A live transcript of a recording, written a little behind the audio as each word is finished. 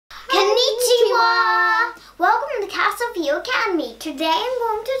Konnichiwa! Welcome to Castle View Academy. Today I'm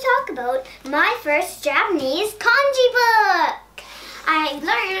going to talk about my first Japanese kanji book. I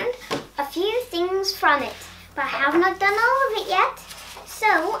learned a few things from it, but I have not done all of it yet.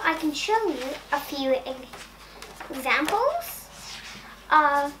 So I can show you a few examples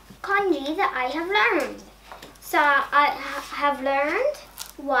of kanji that I have learned. So I have learned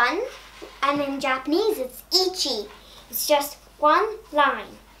one, and in Japanese it's ichi. It's just one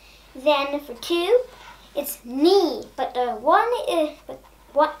line. Then for two, it's ni, but there's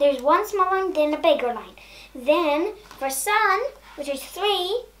one small line, then a bigger line. Then for sun, which is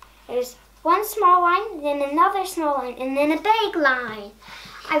three, there's one small line, then another small line, and then a big line.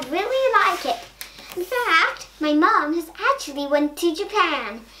 I really like it. In fact, my mom has actually went to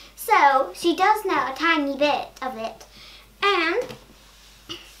Japan, so she does know a tiny bit of it. And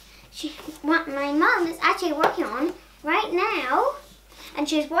my mom is actually working on right now, and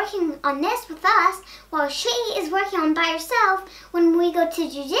she's working on this with us while she is working on by herself when we go to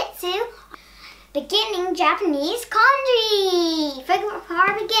jiu-jitsu. Beginning Japanese kanji for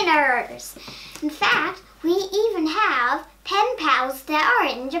our beginners. In fact, we even have pen pals that are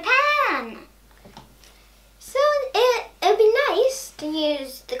in Japan. So it would be nice to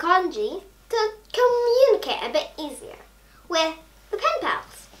use the kanji to communicate a bit easier with the pen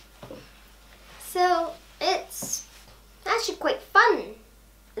pals. So it's actually quite fun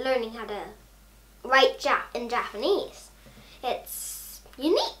learning how to write in Japanese. It's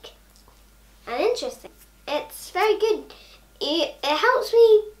unique and interesting. It's very good. It helps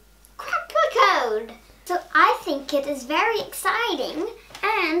me crack the code. So I think it is very exciting,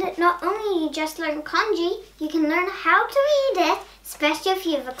 and not only do you just learn kanji, you can learn how to read it, especially if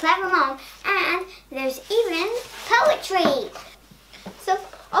you have a clever mom, and there's even poetry. So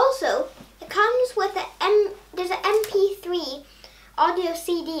also, it comes with there's an MP3 audio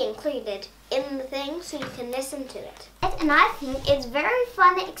CD included in the thing, so you can listen to it. And I think it's very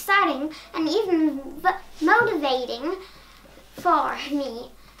fun, exciting, and even motivating for me.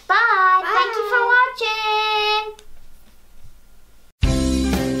 Bye! Thank you for watching!